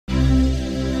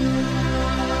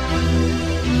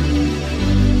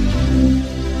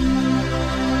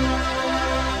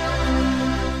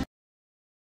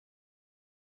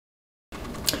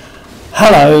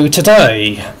Hello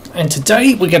today, and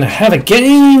today we're going to have a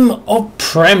game of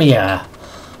Premiere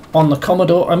on the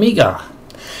Commodore Amiga,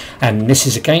 and this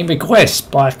is a game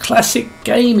request by Classic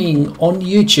Gaming on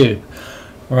YouTube.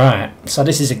 Right, so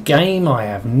this is a game I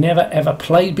have never ever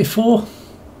played before,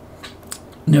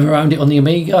 never owned it on the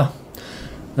Amiga.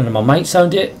 None of my mates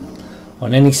owned it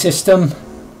on any system.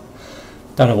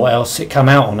 Don't know what else it come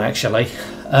out on actually.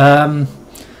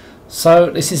 So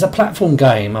this is a platform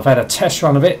game. I've had a test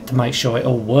run of it to make sure it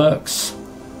all works.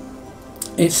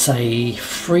 It's a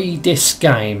 3-disc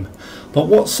game, but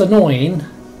what's annoying,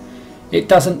 it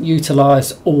doesn't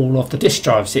utilise all of the disk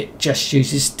drives, it just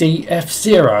uses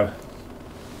DF0.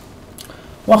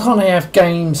 Why can't I have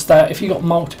games that, if you've got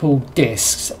multiple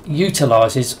discs,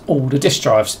 utilises all the disk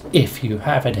drives if you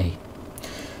have any?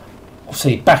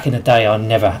 Obviously back in the day I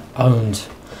never owned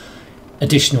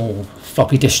additional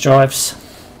floppy disk drives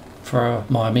for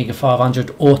my Amiga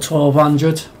 500 or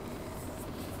 1200,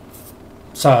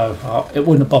 so it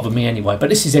wouldn't bother me anyway. But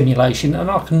this is emulation and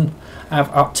I can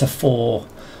have up to 4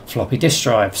 floppy disk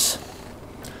drives.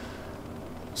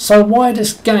 So why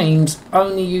does games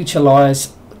only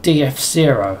utilise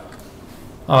DF0?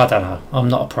 I don't know, I'm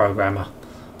not a programmer,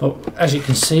 but as you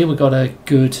can see we've got a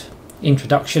good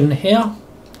introduction here.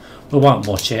 We won't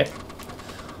watch it.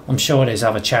 I'm sure there's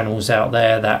other channels out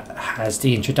there that has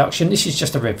the introduction. This is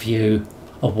just a review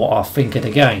of what I think of the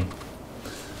game.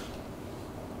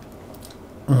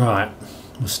 Right,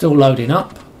 we're still loading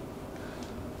up.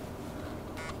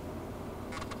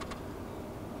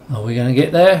 Are we going to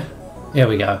get there? Here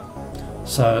we go.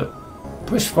 So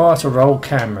push fire to roll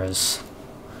cameras.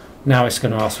 Now it's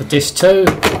going to ask for disc 2.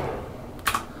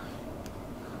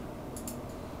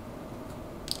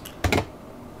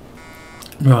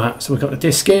 Right, so we've got the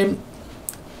disc in.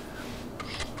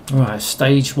 Right,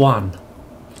 stage 1.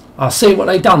 I see what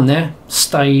they've done there.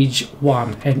 Stage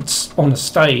 1, hence on a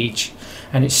stage,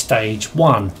 and it's stage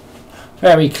 1.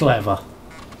 Very clever.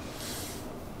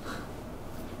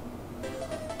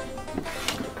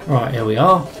 Right, here we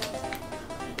are.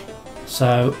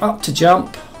 So up to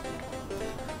jump.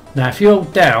 Now if you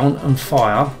hold down and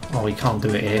fire, oh, we can't do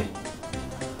it here.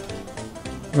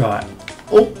 Right.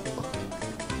 Oh.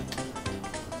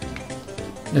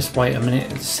 Let's wait a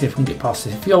minute and see if we can get past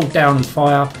this. If you hold down and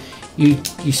fire, you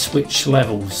switch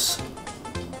levels.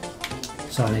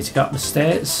 So I need to go up the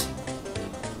stairs.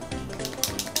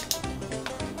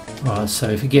 Right, so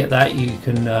if you get that, you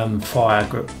can fire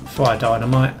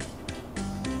dynamite.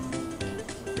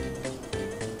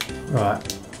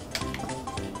 Right.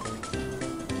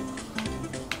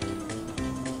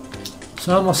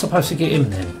 So am I supposed to get him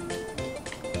then?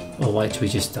 Oh wait till he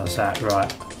just does that,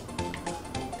 right.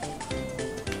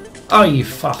 Oh, you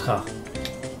fucker.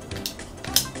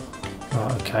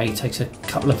 Right, okay, he takes a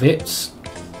couple of hits.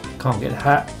 Can't get the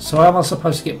hat. So how am I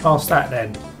supposed to get past that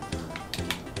then?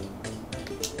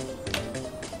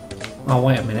 Oh,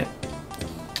 wait a minute.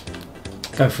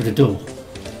 Go through the door.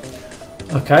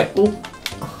 Okay, oh,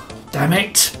 damn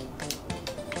it.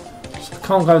 So I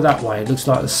can't go that way. It looks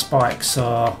like the spikes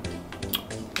are...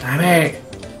 Damn it.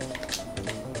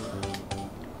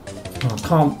 Oh, I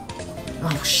can't...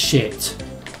 Oh, shit.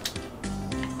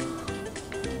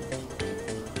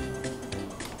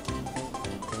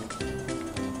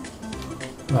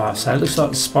 Right, so it looks like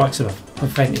the spikes are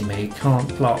preventing me.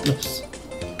 Can't block this.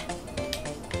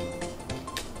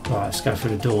 Right, let's go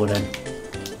through the door then.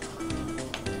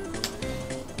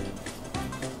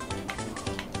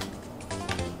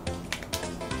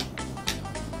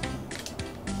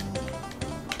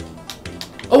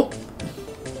 Oh!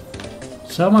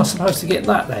 So am I supposed to get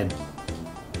that then?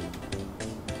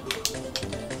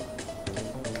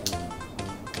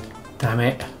 Damn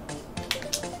it.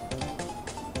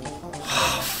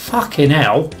 Fucking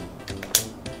hell.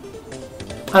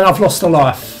 And I've lost a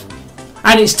life.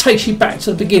 And it takes you back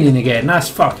to the beginning again. That's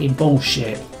fucking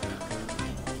bullshit.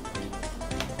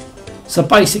 So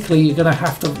basically you're going to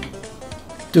have to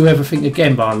do everything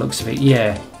again by the looks of it.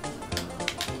 Yeah.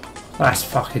 That's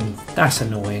fucking... That's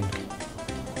annoying.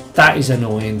 That is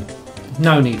annoying.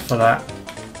 No need for that.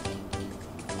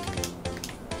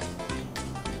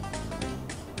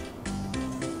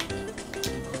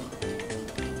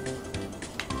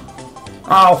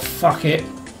 Oh, fuck it.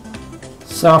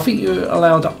 So I think you're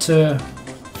allowed up to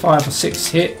 5 or 6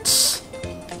 hits.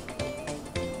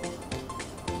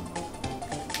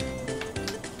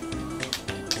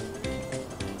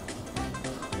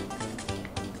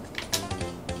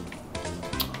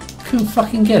 Couldn't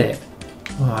fucking get it.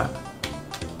 Right.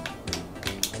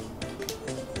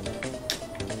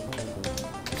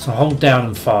 So hold down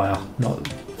and fire, not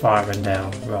firing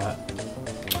down. Right.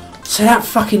 So that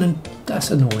fucking...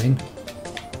 That's annoying.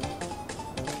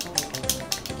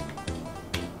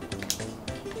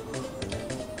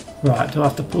 Right, do I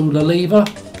have to pull the lever?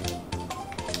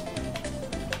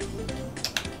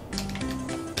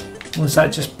 Or is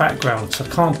that just background? So I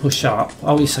can't push up.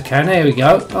 Oh yes I can, there we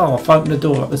go. Oh, I've opened the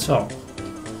door at the top.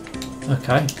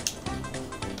 Okay.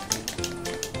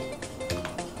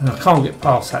 And I can't get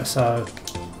past that, so...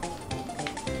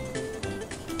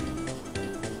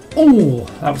 Oh,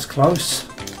 that was close.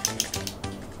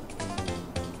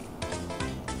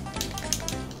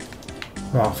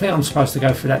 Right, I think I'm supposed to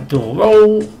go through that door.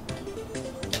 Oh!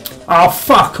 Oh,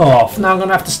 fuck off! Now I'm going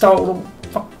to have to start...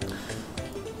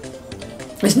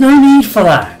 There's no need for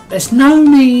that. There's no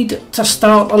need to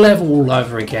start the level all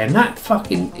over again. That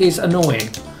fucking is annoying.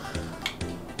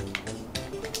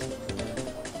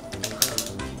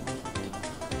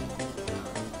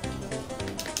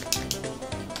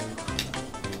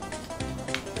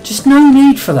 Just no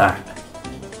need for that.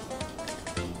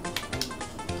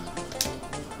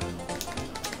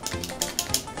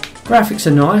 Graphics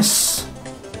are nice.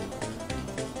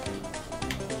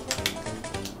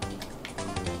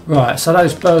 Right, so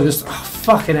those burgers, oh,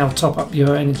 fucking hell, top up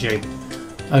your energy.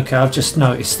 Okay, I've just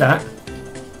noticed that.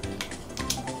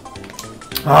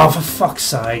 Oh, for fuck's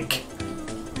sake.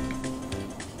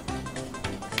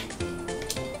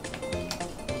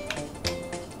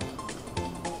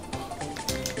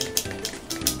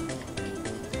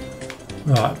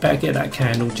 Right, better get that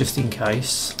candle just in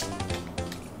case.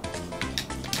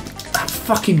 That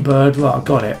fucking bird, right, I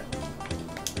got it.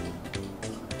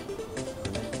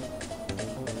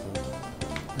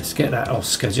 Let's get that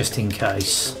Oscar just in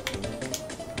case.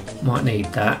 Might need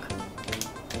that.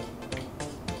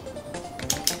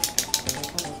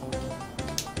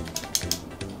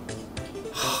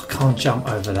 Oh, can't jump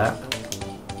over that.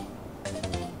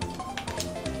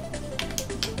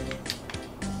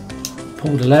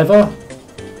 Pull the lever.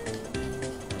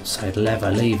 Say lever,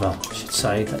 I should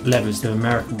say. That lever's the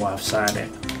American way of saying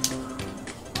it.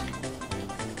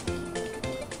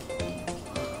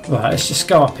 Right, let's just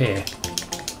go up here.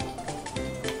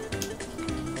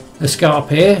 Let's go up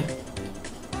here.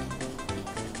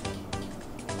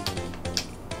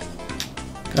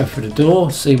 Go through the door,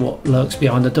 see what lurks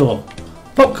behind the door.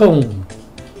 Popcorn!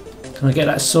 Can I get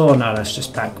that saw? No, that's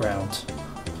just background.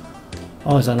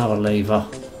 Oh, there's another lever.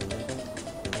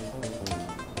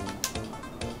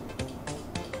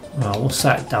 Right, what's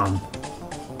that done?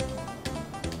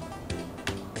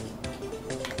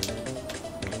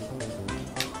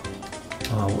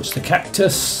 Oh, what's the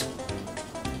cactus?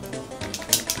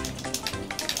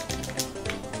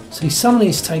 See, some of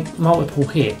these take multiple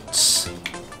hits.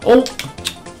 Oh!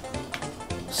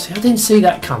 See, I didn't see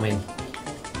that coming.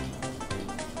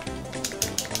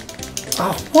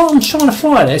 Oh, well, I'm trying to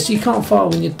fire this. You can't fire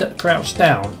when you're crouched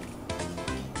down.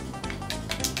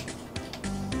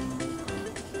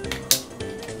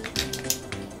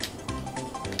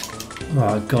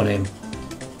 Right, got him.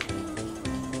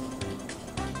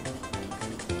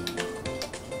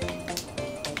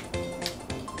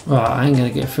 Right, I ain't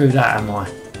going to get through that, am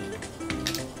I?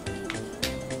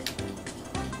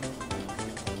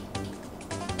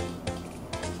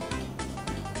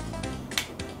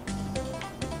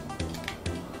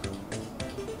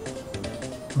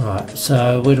 Right,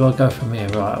 so where do I go from here?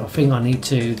 Right, I think I need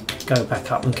to go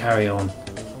back up and carry on.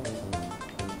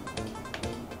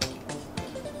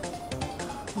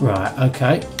 Right,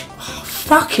 okay. Oh,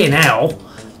 fucking hell!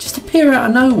 Just appear out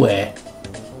of nowhere.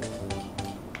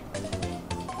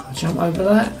 Can I jump over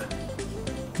that?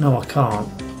 No, I can't.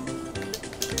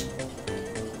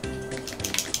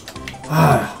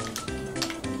 Ah.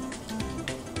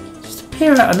 Just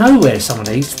appear out of nowhere, some of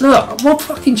these. Look, what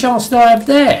fucking chance do I have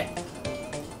there?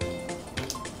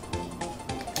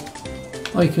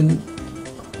 I can...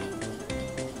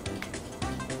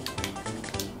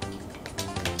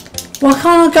 Why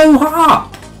can't I go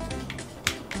up?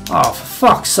 Oh, for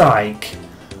fuck's sake.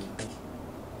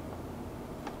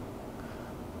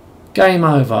 Game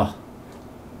over.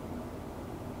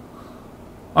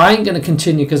 I ain't going to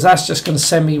continue because that's just going to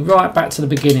send me right back to the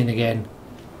beginning again.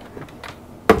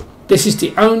 This is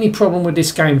the only problem with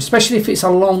this game, especially if it's a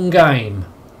long game.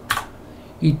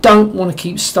 You don't want to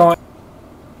keep starting.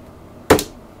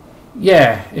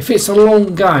 Yeah, if it's a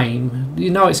long game,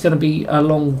 you know it's going to be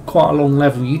quite a long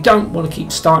level. You don't want to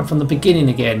keep starting from the beginning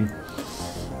again.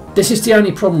 This is the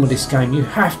only problem with this game. You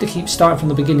have to keep starting from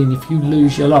the beginning if you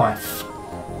lose your life.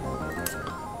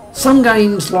 Some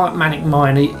games like Manic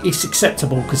Mine, it's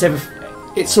acceptable because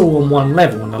it's all on one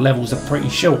level and the levels are pretty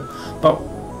short. But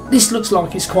this looks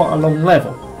like it's quite a long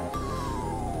level.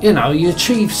 You know, you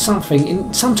achieve something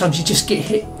and sometimes you just get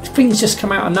hit. Things just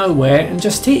come out of nowhere and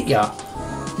just hit you.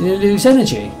 You lose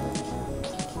energy.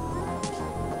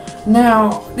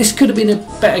 Now, this could have been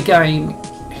a better game,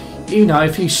 you know,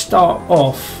 if you start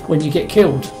off when you get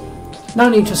killed. No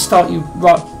need to start you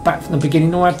right back from the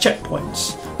beginning or have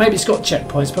checkpoints. Maybe it's got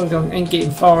checkpoints, probably ain't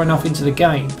getting far enough into the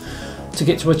game to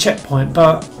get to a checkpoint,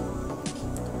 but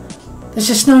there's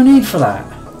just no need for that.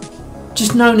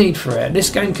 Just no need for it. This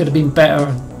game could have been better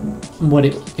than what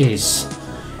it is.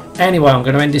 Anyway, I'm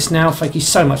going to end this now. Thank you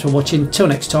so much for watching. Till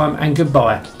next time, and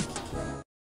goodbye.